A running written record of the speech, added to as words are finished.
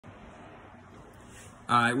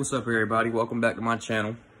Alright, what's up everybody? Welcome back to my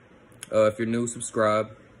channel. If you're new,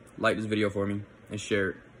 subscribe, like this video for me, and share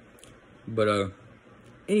it. But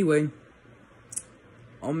anyway,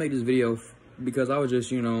 I'll make this video because I was just,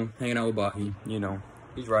 hanging out with Baki.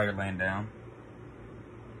 He's right here laying down.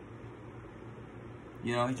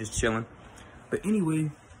 He's just chilling. But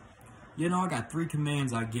anyway, I got 3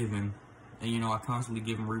 commands I give him. And, I constantly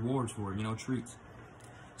give him rewards for it, treats.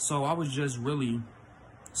 So I was just really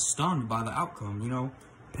stunned by the outcome,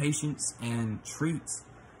 patience and treats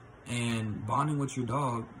and bonding with your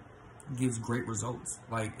dog gives great results.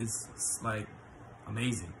 Like, it's like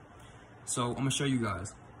amazing. So I'm gonna show you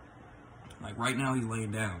guys. Like right now he's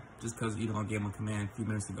laying down just because, I gave him a command a few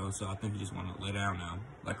minutes ago. So I think he just want to lay down now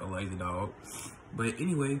like a lazy dog. But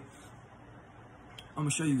anyway, I'm gonna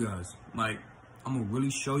show you guys. Like, I'm gonna really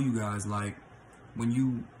show you guys, like, when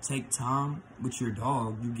you take time with your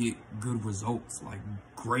dog, you get good results, like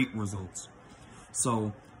great results.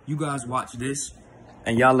 So you guys watch this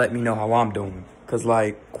and y'all let me know how I'm doing. Cause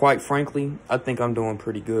like, quite frankly, I think I'm doing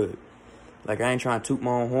pretty good. Like, I ain't trying to toot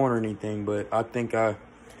my own horn or anything, but I think I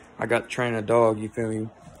got to train a dog, you feel me?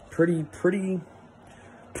 Pretty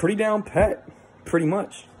down pat, pretty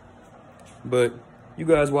much. But you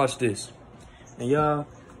guys watch this. And y'all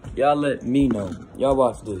let me know. Y'all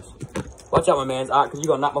watch this. Watch out, my mans. All right, because you're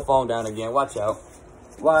going to knock my phone down again. Watch out.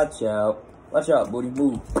 Watch out. Watch out, booty.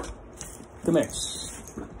 Move. Come here.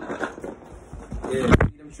 Yeah,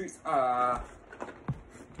 eat them treats. I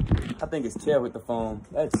think it's tail with the phone.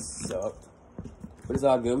 That sucked. But it's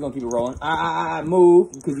all good. We're going to keep it rolling.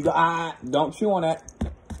 Move. Because you got, don't chew on that.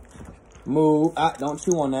 Move. Don't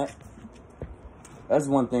chew on that. That's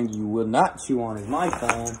one thing you will not chew on is my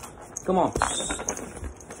phone. Come on.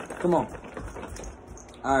 Come on.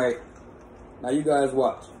 All right. Now you guys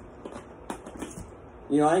watch.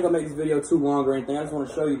 I ain't gonna make this video too long or anything. I just want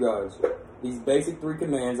to show you guys these basic 3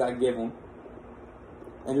 commands I give them.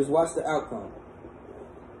 And just watch the outcome.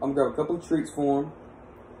 I'm gonna grab a couple of treats for him.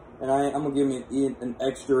 And I'm gonna give him an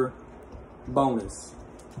extra bonus.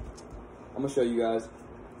 I'm gonna show you guys.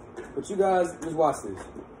 But you guys, just watch this.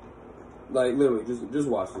 Like, literally, just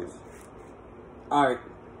watch this. Alright.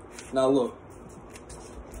 Now look.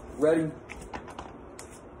 Ready?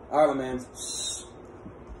 All right, my man.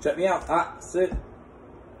 Check me out. Sit.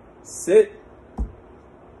 Sit.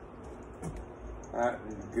 All right.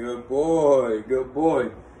 Good boy. Good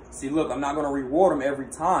boy. See, look, I'm not going to reward him every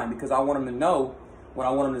time because I want him to know when I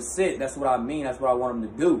want him to sit, that's what I mean. That's what I want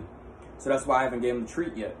him to do. So that's why I haven't given him a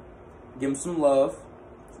treat yet. Give him some love,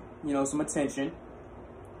 some attention.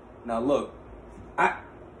 Now, look.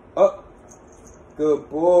 Up. Good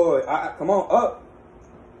boy. Come on, up.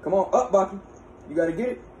 Come on, up, Baki. You got to get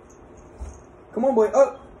it. Come on, boy,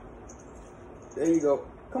 up. There you go.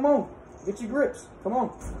 Come on, get your grips. Come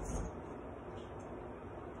on.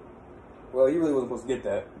 Well, you really wasn't supposed to get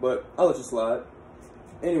that, but I'll let you slide.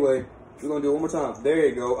 Anyway, we're going to do it one more time. There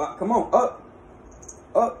you go. Come on, up.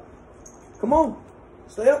 Up. Come on.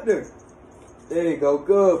 Stay up there. There you go.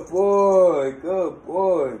 Good boy. Good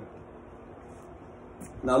boy.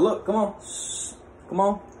 Now, look. Come on. Come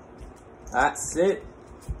on. All right, sit.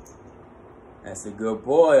 That's a good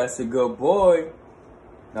boy. That's a good boy.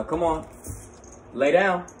 Now, come on. Lay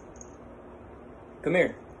down. Come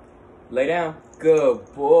here. Lay down.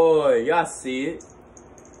 Good boy. Y'all see it.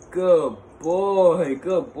 Good boy.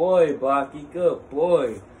 Good boy, Baki. Good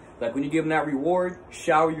boy. Like, when you give them that reward,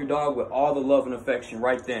 shower your dog with all the love and affection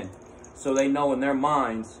right then. So they know in their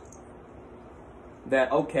minds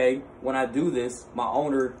that, okay, when I do this, my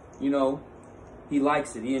owner, he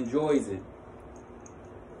likes it. He enjoys it.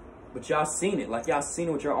 But y'all seen it. Like, y'all seen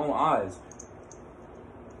it with your own eyes.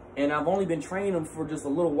 And I've only been training them for just a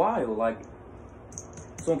little while. Like,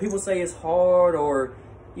 so when people say it's hard or,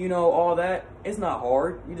 all that, it's not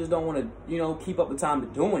hard. You just don't want to, keep up the time to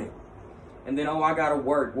doing it. And then, I got to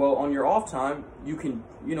work. Well, on your off time, you can,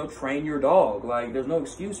 train your dog. Like, there's no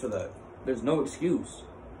excuse for that. There's no excuse.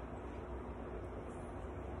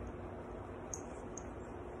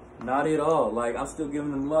 Not at all. Like, I'm still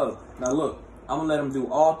giving them love. Now, look. I'm going to let him do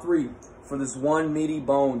all 3 for this one meaty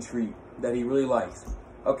bone treat that he really likes.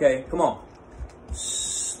 Okay, come on.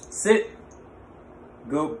 Sit.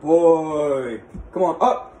 Good boy. Come on,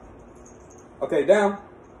 up. Okay, down.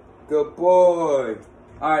 Good boy.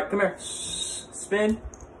 All right, come here. Spin.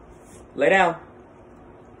 Lay down.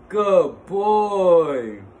 Good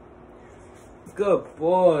boy. Good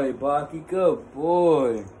boy, Baki. Good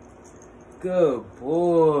boy. Good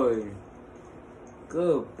boy.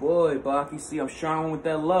 Good boy, Baki. See, I'm showering with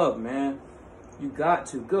that love, man. You got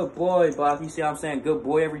to. Good boy, Baki. See how I'm saying good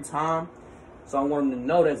boy every time? So I want him to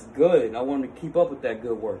know that's good. I want him to keep up with that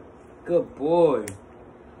good work. Good boy.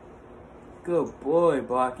 Good boy,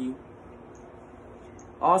 Baki.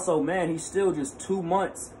 Also, man, he's still just 2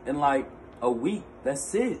 months and like a week.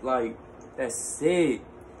 That's it. Like, that's it.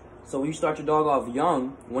 So when you start your dog off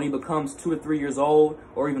young, when he becomes 2 to 3 years old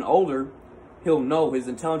or even older, he'll know his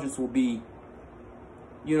intelligence will be,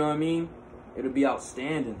 you know what I mean? It'll be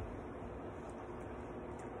outstanding.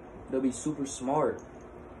 They'll be super smart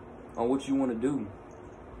on what you want to do.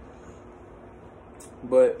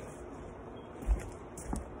 But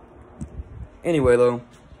anyway, though,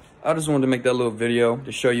 I just wanted to make that little video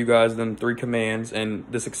to show you guys them 3 commands and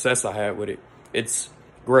the success I had with it. It's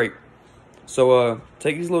great. So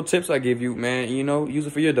take these little tips I give you, man, and, you know, use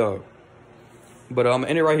it for your dog. But I'm gonna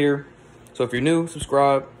end it right here. So if you're new,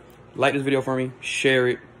 subscribe, like this video for me, share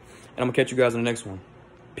it, and I'm gonna catch you guys in the next one.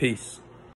 Peace.